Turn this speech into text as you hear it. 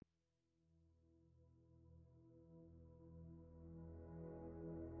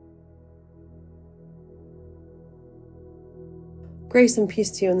Grace and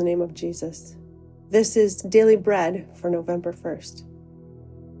peace to you in the name of Jesus. This is Daily Bread for November 1st.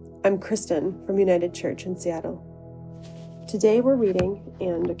 I'm Kristen from United Church in Seattle. Today we're reading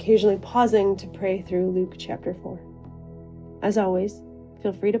and occasionally pausing to pray through Luke chapter 4. As always,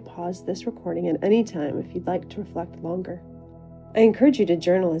 feel free to pause this recording at any time if you'd like to reflect longer. I encourage you to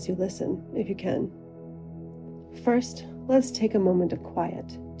journal as you listen, if you can. First, let's take a moment of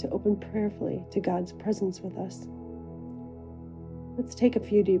quiet to open prayerfully to God's presence with us. Let's take a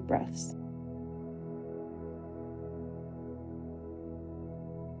few deep breaths.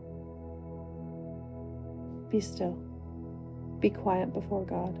 Be still. Be quiet before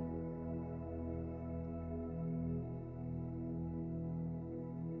God.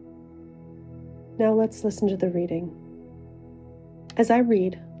 Now let's listen to the reading. As I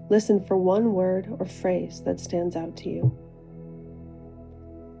read, listen for one word or phrase that stands out to you.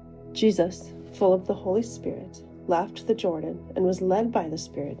 Jesus, full of the Holy Spirit, left the Jordan and was led by the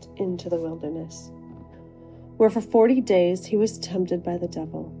Spirit into the wilderness, where for 40 days he was tempted by the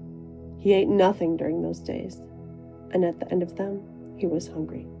devil. He ate nothing during those days, and at the end of them he was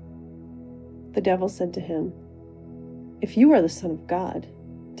hungry. The devil said to him, "If you are the Son of God,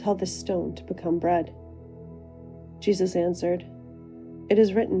 tell this stone to become bread." Jesus answered, "It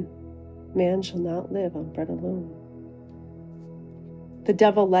is written, man shall not live on bread alone." The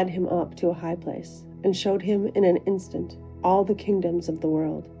devil led him up to a high place and showed him in an instant all the kingdoms of the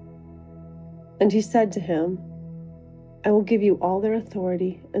world. And he said to him, "I will give you all their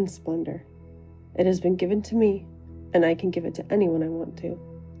authority and splendor. It has been given to me, and I can give it to anyone I want to.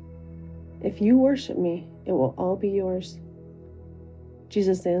 If you worship me, it will all be yours."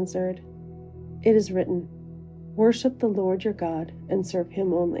 Jesus answered, "It is written, worship the Lord your God and serve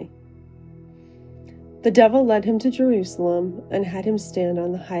him only." The devil led him to Jerusalem and had him stand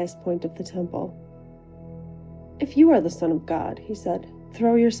on the highest point of the temple. "If you are the Son of God," he said,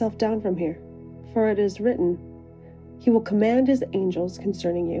 "throw yourself down from here, for it is written, he will command his angels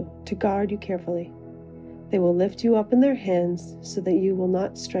concerning you to guard you carefully. They will lift you up in their hands so that you will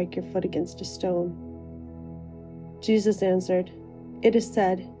not strike your foot against a stone." Jesus answered, "It is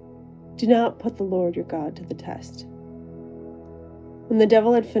said, do not put the Lord your God to the test." When the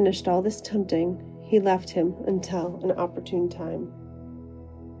devil had finished all this tempting, he left him until an opportune time.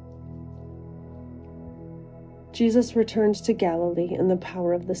 Jesus returned to Galilee in the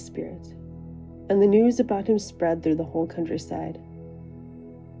power of the Spirit, and the news about him spread through the whole countryside.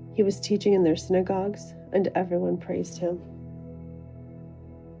 He was teaching in their synagogues, and everyone praised him.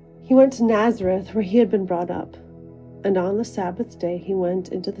 He went to Nazareth, where he had been brought up, and on the Sabbath day he went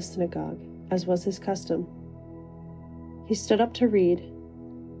into the synagogue, as was his custom. He stood up to read,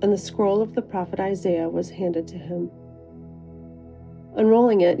 and the scroll of the prophet Isaiah was handed to him.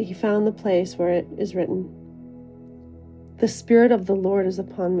 Unrolling it, he found the place where it is written, "The Spirit of the Lord is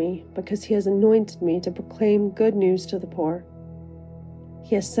upon me, because he has anointed me to proclaim good news to the poor.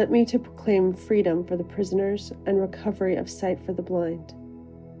 He has sent me to proclaim freedom for the prisoners and recovery of sight for the blind,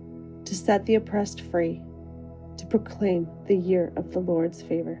 to set the oppressed free, to proclaim the year of the Lord's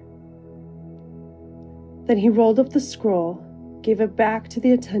favor." Then he rolled up the scroll, gave it back to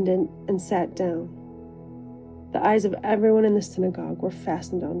the attendant, and sat down. The eyes of everyone in the synagogue were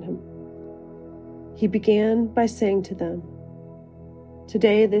fastened on him. He began by saying to them,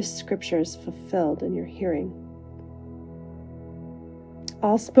 "Today this scripture is fulfilled in your hearing."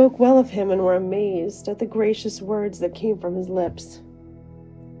 All spoke well of him and were amazed at the gracious words that came from his lips.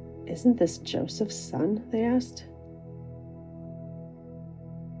 "Isn't this Joseph's son?" they asked.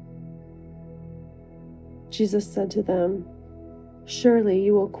 Jesus said to them, "Surely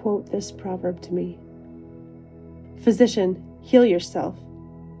you will quote this proverb to me, 'Physician, heal yourself,'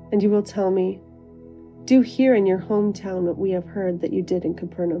 and you will tell me, 'Do here in your hometown what we have heard that you did in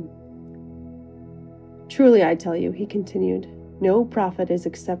Capernaum.' Truly I tell you," he continued, "no prophet is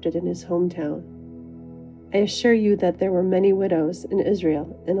accepted in his hometown. I assure you that there were many widows in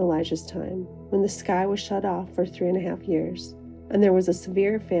Israel in Elijah's time, when the sky was shut off for 3.5 years, and there was a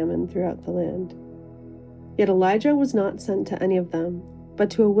severe famine throughout the land. Yet Elijah was not sent to any of them, but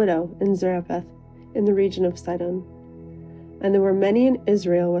to a widow in Zarephath, in the region of Sidon. And there were many in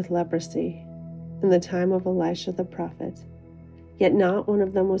Israel with leprosy in the time of Elisha the prophet, yet not one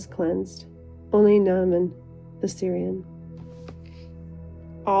of them was cleansed, only Naaman the Syrian."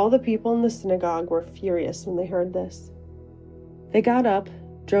 All the people in the synagogue were furious when they heard this. They got up,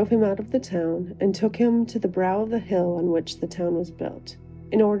 drove him out of the town, and took him to the brow of the hill on which the town was built,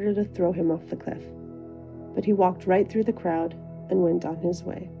 in order to throw him off the cliff. But he walked right through the crowd and went on his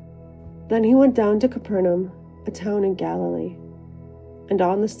way. Then he went down to Capernaum, a town in Galilee, and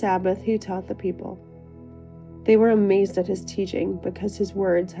on the Sabbath he taught the people. They were amazed at his teaching because his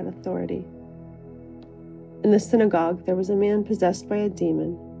words had authority. In the synagogue, there was a man possessed by a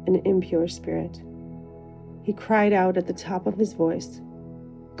demon, an impure spirit. He cried out at the top of his voice,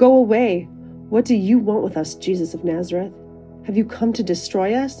 "Go away! What do you want with us, Jesus of Nazareth? Have you come to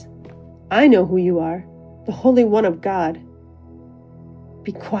destroy us? I know who you are, the Holy One of God."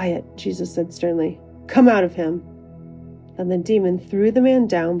 "Be quiet," Jesus said sternly. "Come out of him." Then the demon threw the man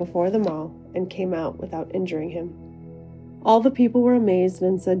down before them all and came out without injuring him. All the people were amazed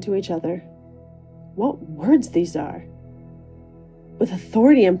and said to each other, "What words these are! With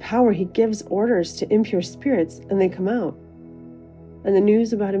authority and power he gives orders to impure spirits, and they come out." And the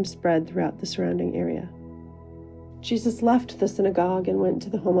news about him spread throughout the surrounding area. Jesus left the synagogue and went to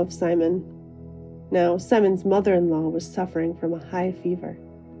the home of Simon. Now, Simon's mother-in-law was suffering from a high fever,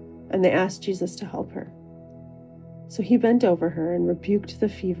 and they asked Jesus to help her. So he bent over her and rebuked the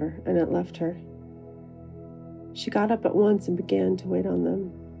fever, and it left her. She got up at once and began to wait on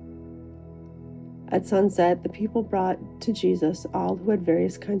them. At sunset, the people brought to Jesus all who had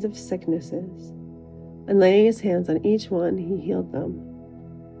various kinds of sicknesses, and laying his hands on each one, he healed them.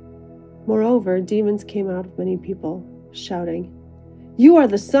 Moreover, demons came out of many people, shouting, "You are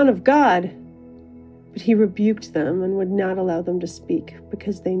the Son of God!" But he rebuked them and would not allow them to speak,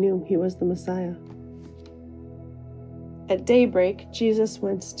 because they knew he was the Messiah. At daybreak, Jesus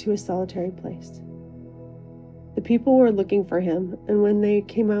went to a solitary place. The people were looking for him, and when they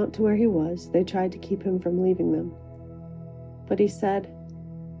came out to where he was, they tried to keep him from leaving them. But he said,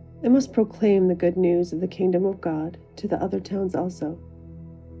 "I must proclaim the good news of the kingdom of God to the other towns also,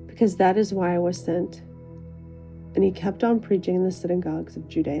 because that is why I was sent." And he kept on preaching in the synagogues of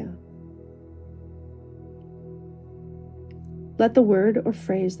Judea. Let the word or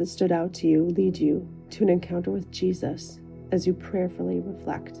phrase that stood out to you lead you to an encounter with Jesus as you prayerfully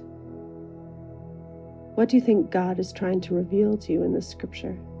reflect. What do you think God is trying to reveal to you in this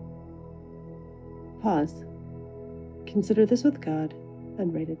scripture? Pause. Consider this with God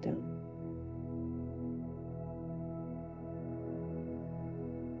and write it down.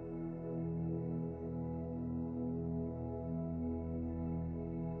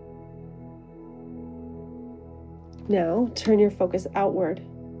 Now, turn your focus outward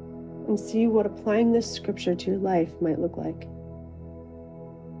and see what applying this scripture to your life might look like.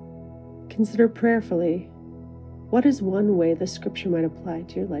 Consider prayerfully, what is one way the scripture might apply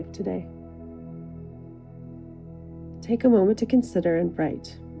to your life today? Take a moment to consider and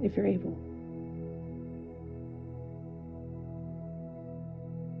write, if you're able.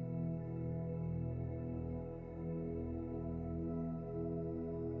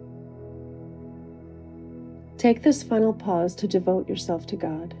 Take this final pause to devote yourself to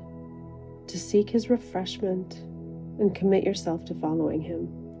God, to seek his refreshment, and commit yourself to following him.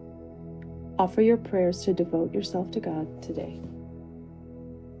 Offer your prayers to devote yourself to God today.